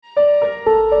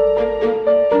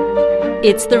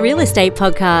It's the Real Estate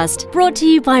Podcast, brought to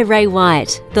you by Ray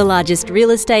White, the largest real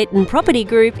estate and property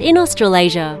group in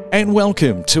Australasia. And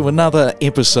welcome to another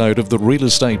episode of the Real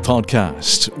Estate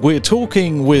Podcast. We're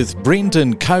talking with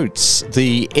Brendan Coates,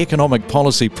 the Economic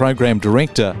Policy Program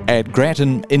Director at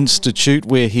Grattan Institute,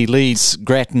 where he leads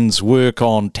Grattan's work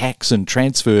on tax and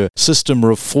transfer system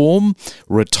reform,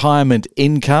 retirement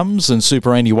incomes and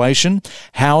superannuation,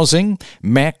 housing,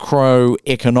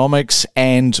 macroeconomics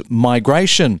and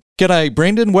migration. G'day,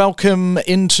 Brendan. Welcome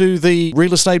into the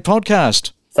Real Estate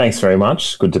Podcast. Thanks very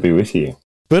much. Good to be with you.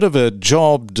 Bit of a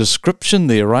job description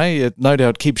there, eh? It no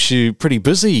doubt keeps you pretty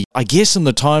busy, I guess, in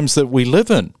the times that we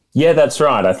live in. Yeah, that's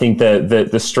right. I think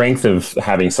the strength of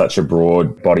having such a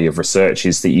broad body of research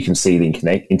is that you can see the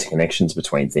interconnections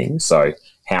between things. So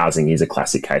housing is a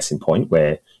classic case in point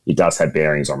where it does have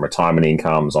bearings on retirement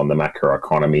incomes, on the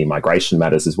macroeconomy, migration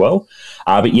matters as well.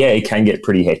 But yeah, it can get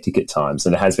pretty hectic at times,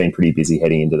 and it has been pretty busy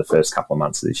heading into the first couple of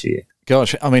months of this year.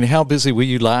 Gosh, I mean, how busy were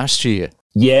you last year?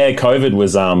 Yeah, COVID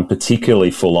was particularly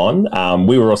full on.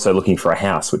 We were also looking for a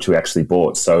house, which we actually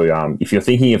bought. So if you're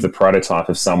thinking of the prototype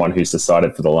of someone who's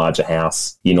decided for the larger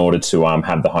house in order to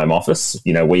have the home office,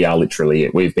 you know, we are literally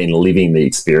it. We've been living the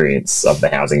experience of the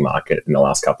housing market in the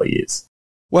last couple of years.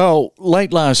 Well,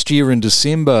 late last year in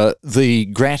December, the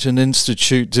Grattan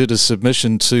Institute did a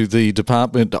submission to the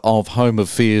Department of Home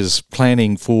Affairs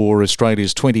planning for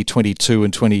Australia's 2022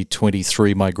 and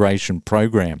 2023 migration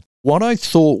program. What I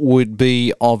thought would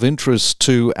be of interest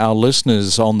to our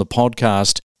listeners on the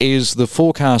podcast is the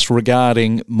forecast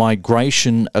regarding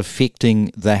migration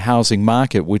affecting the housing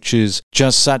market, which is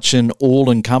just such an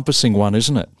all-encompassing one,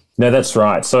 isn't it? No, that's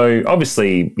right. So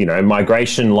obviously, you know,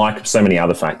 migration, like so many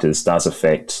other factors, does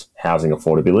affect housing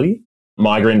affordability.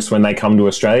 Migrants, when they come to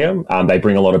Australia, they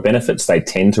bring a lot of benefits. They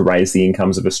tend to raise the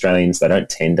incomes of Australians. They don't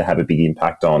tend to have a big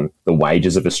impact on the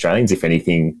wages of Australians. If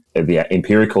anything, the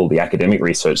academic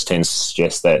research tends to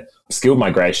suggest that skilled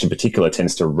migration in particular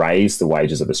tends to raise the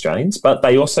wages of Australians, but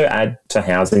they also add to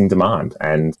housing demand.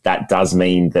 And that does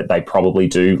mean that they probably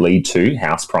do lead to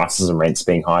house prices and rents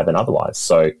being higher than otherwise.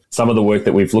 So some of the work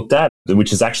that we've looked at,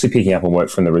 which is actually picking up on work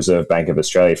from the Reserve Bank of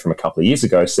Australia from a couple of years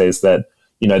ago, says that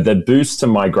you know, the boost to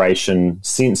migration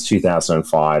since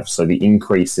 2005, so the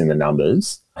increase in the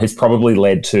numbers, has probably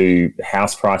led to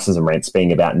house prices and rents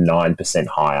being about 9%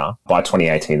 higher by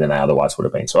 2018 than they otherwise would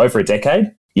have been. So over a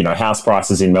decade, you know, house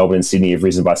prices in Melbourne and Sydney have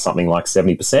risen by something like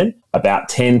 70%. About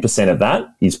 10% of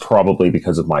that is probably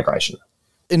because of migration.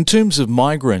 In terms of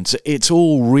migrants, it's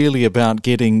all really about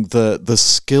getting the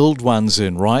skilled ones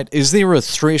in, right? Is there a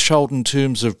threshold in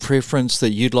terms of preference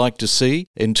that you'd like to see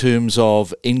in terms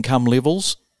of income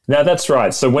levels? No, that's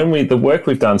right. So the work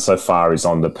we've done so far is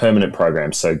on the permanent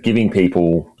program, so giving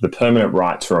people the permanent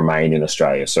right to remain in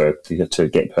Australia, so to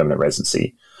get permanent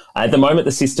residency. At the moment,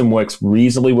 the system works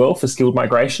reasonably well for skilled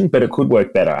migration, but it could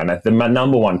work better. And the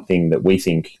number one thing that we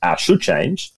think should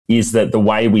change is that the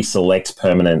way we select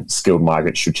permanent skilled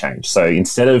migrants should change. So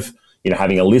instead of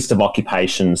having a list of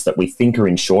occupations that we think are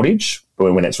in shortage,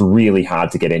 when it's really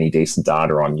hard to get any decent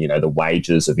data on the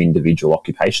wages of individual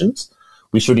occupations,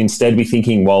 we should instead be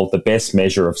thinking, well, the best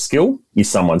measure of skill is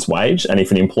someone's wage. And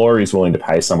if an employer is willing to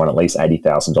pay someone at least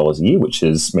 $80,000 a year, which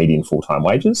is median full-time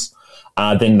wages,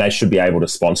 then they should be able to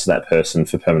sponsor that person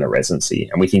for permanent residency.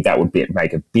 And we think that would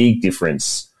make a big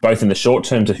difference, both in the short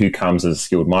term to who comes as a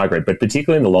skilled migrant, but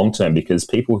particularly in the long term, because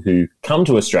people who come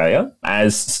to Australia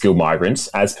as skilled migrants,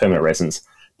 as permanent residents,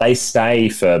 they stay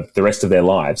for the rest of their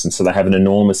lives. And so they have an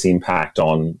enormous impact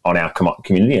on our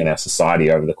community and our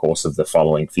society over the course of the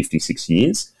following 56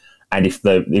 years. And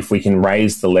if we can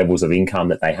raise the levels of income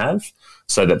that they have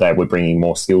so that we're bringing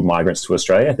more skilled migrants to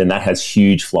Australia, then that has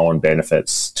huge flow-on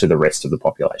benefits to the rest of the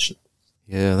population.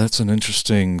 Yeah, that's an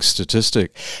interesting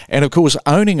statistic. And of course,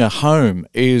 owning a home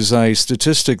is a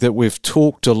statistic that we've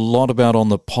talked a lot about on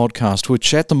the podcast,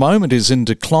 which at the moment is in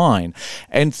decline.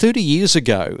 And 30 years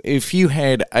ago, if you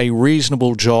had a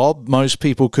reasonable job, most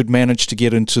people could manage to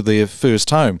get into their first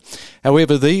home.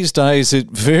 However, these days,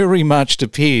 it very much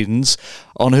depends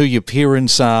on who your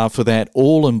parents are for that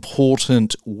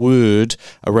all-important word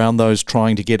around those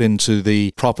trying to get into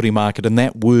the property market, and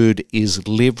that word is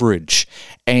leverage.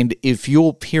 And if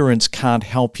your parents can't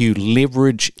help you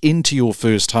leverage into your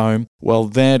first home, well,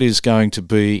 that is going to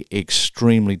be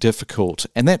extremely difficult.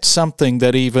 And that's something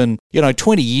that even,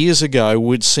 20 years ago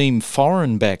would seem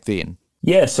foreign back then.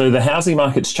 Yeah, so the housing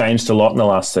market's changed a lot in the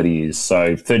last 30 years.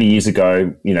 So 30 years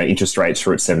ago, interest rates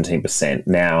were at 17%.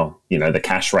 Now, the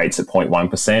cash rate's at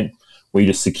 0.1%. We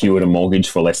just secured a mortgage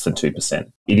for less than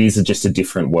 2%. It is just a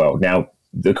different world. Now,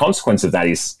 the consequence of that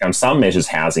is, on some measures,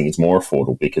 housing is more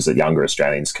affordable because younger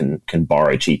Australians can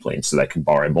borrow cheaply, and so they can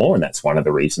borrow more, and that's one of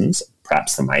the reasons,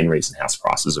 perhaps the main reason, house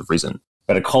prices have risen.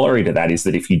 But a corollary to that is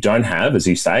that if you don't have, as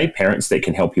you say, parents that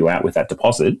can help you out with that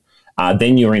deposit,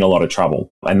 then you're in a lot of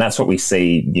trouble. And that's what we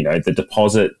see, the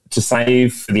deposit to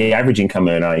save for the average income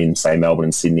earner in, say, Melbourne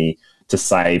and Sydney, to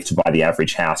save to buy the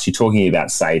average house, you're talking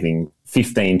about saving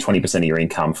 15, 20% of your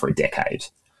income for a decade.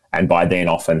 And by then,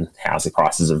 often housing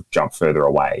prices have jumped further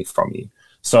away from you.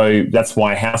 So that's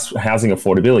why housing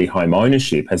affordability, home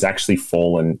ownership, has actually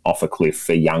fallen off a cliff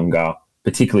for younger,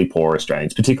 particularly poor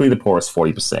Australians, particularly the poorest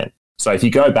 40%. So if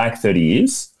you go back 30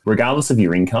 years, regardless of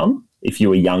your income, if you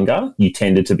were younger, you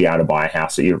tended to be able to buy a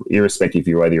house, irrespective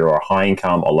of whether you're a high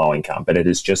income or low income, but it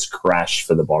has just crashed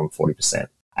for the bottom 40%.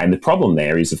 And the problem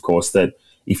there is, of course, that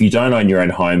if you don't own your own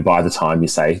home by the time you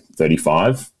say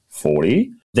 35,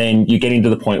 40, then you get into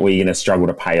the point where you're going to struggle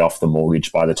to pay off the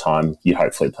mortgage by the time you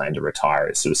hopefully plan to retire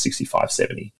at sort of 65,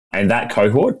 70. And that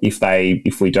cohort,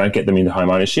 if we don't get them into home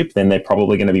ownership, then they're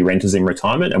probably going to be renters in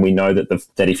retirement. And we know that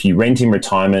that if you rent in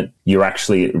retirement, you're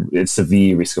actually at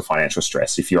severe risk of financial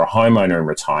stress. If you're a homeowner in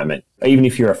retirement, even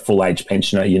if you're a full age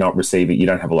pensioner, you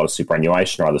don't have a lot of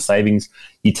superannuation or other savings,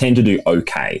 you tend to do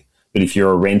okay. But if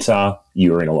you're a renter,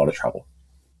 you're in a lot of trouble.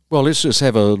 Well, let's just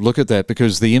have a look at that,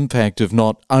 because the impact of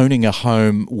not owning a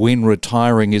home when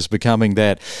retiring is becoming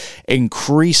that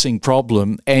increasing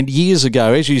problem. And years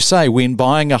ago, as you say, when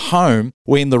buying a home,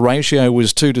 when the ratio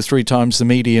was 2 to 3 times the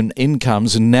median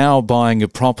incomes, and now buying a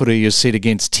property is set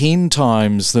against 10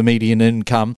 times the median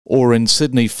income, or in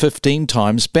Sydney 15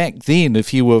 times, back then,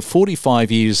 if you were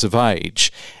 45 years of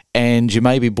age and you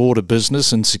maybe bought a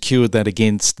business and secured that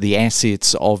against the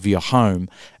assets of your home,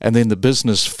 and then the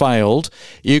business failed,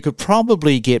 you could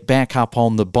probably get back up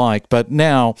on the bike. But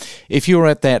now, if you're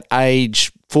at that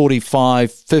age,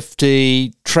 45,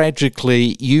 50,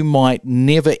 tragically, you might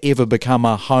never ever become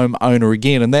a home owner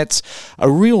again. And that's a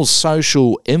real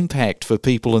social impact for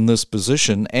people in this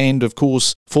position, and of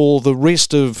course, for the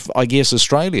rest of, I guess,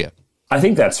 Australia. I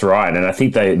think that's right. And I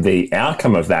think the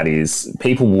outcome of that is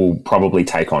people will probably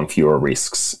take on fewer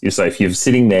risks. So if you're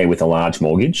sitting there with a large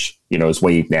mortgage, as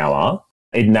we now are,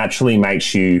 it naturally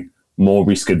makes you more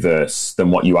risk adverse than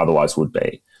what you otherwise would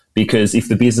be. Because if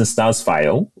the business does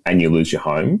fail and you lose your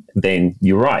home, then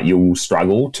you're right, you will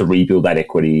struggle to rebuild that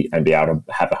equity and be able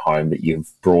to have a home that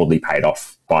you've broadly paid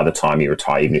off by the time you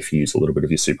retire, even if you use a little bit of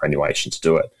your superannuation to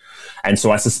do it. And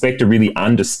so I suspect a really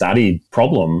understudied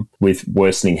problem with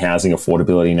worsening housing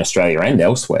affordability in Australia and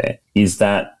elsewhere is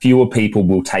that fewer people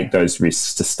will take those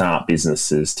risks to start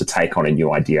businesses, to take on a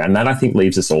new idea. And that, I think,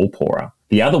 leaves us all poorer.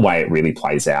 The other way it really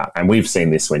plays out, and we've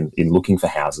seen this in looking for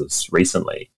houses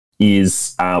recently,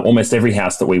 is almost every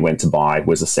house that we went to buy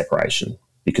was a separation,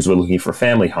 because we're looking for a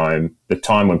family home. The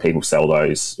time when people sell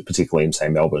those, particularly in, say,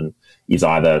 Melbourne, is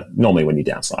either normally when you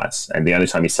downsize. And the only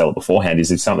time you sell it beforehand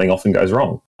is if something often goes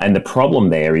wrong. And the problem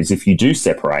there is if you do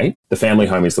separate, the family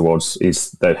home is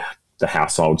the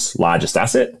household's largest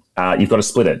asset. You've got to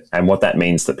split it. And what that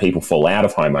means that people fall out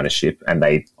of home ownership, and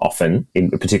they often,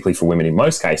 particularly for women in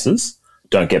most cases,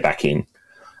 don't get back in.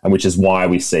 And which is why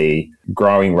we see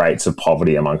growing rates of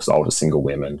poverty amongst older single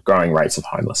women, growing rates of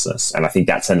homelessness. And I think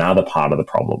that's another part of the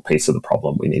problem, piece of the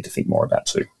problem we need to think more about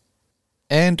too.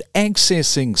 And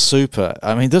accessing super,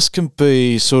 I mean, this can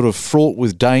be sort of fraught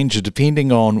with danger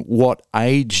depending on what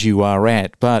age you are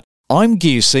at. But I'm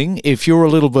guessing if you're a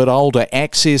little bit older,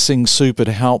 accessing super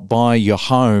to help buy your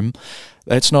home,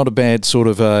 that's not a bad sort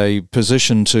of a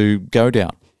position to go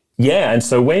down. Yeah, and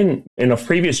so when in a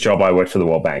previous job I worked for the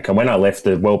World Bank, and when I left,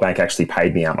 the World Bank actually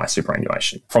paid me out my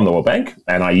superannuation from the World Bank,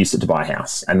 and I used it to buy a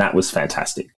house, and that was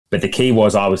fantastic. But the key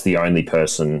was I was the only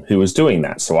person who was doing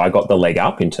that. So I got the leg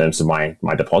up in terms of my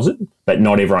deposit, but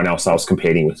not everyone else I was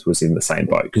competing with was in the same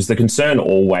boat. Because the concern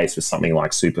always with something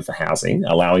like super for housing,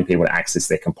 allowing people to access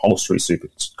their compulsory super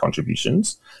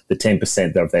contributions, the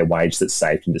 10% of their wage that's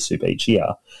saved into super each year,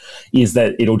 is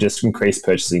that it'll just increase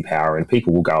purchasing power, and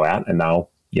people will go out and they'll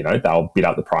bid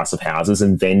up the price of houses,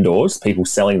 and vendors, people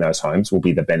selling those homes, will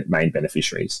be the main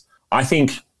beneficiaries. I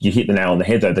think you hit the nail on the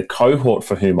head, though. The cohort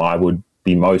for whom I would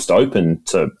be most open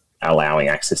to allowing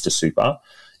access to super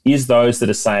is those that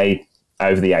are, say,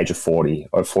 over the age of 40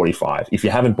 or 45. If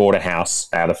you haven't bought a house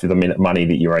out of the money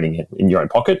that you're earning in your own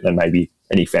pocket, and maybe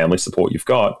any family support you've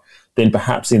got, then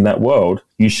perhaps in that world,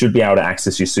 you should be able to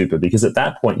access your super, because at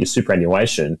that point, your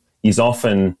superannuation is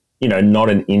often, not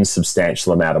an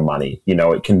insubstantial amount of money.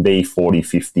 It can be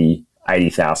 $40,000, $50,000,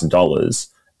 $80,000,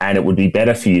 and it would be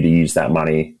better for you to use that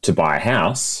money to buy a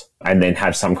house and then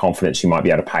have some confidence you might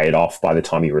be able to pay it off by the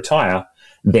time you retire,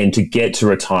 than to get to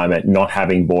retirement not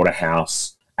having bought a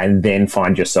house and then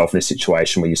find yourself in a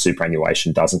situation where your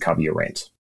superannuation doesn't cover your rent.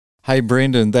 Hey,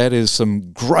 Brendan, that is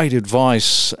some great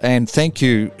advice, and thank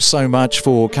you so much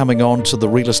for coming on to the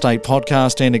Real Estate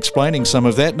Podcast and explaining some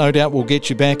of that. No doubt we'll get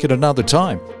you back at another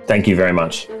time. Thank you very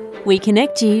much. We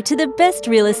connect you to the best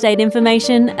real estate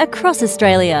information across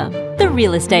Australia. The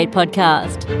Real Estate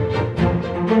Podcast.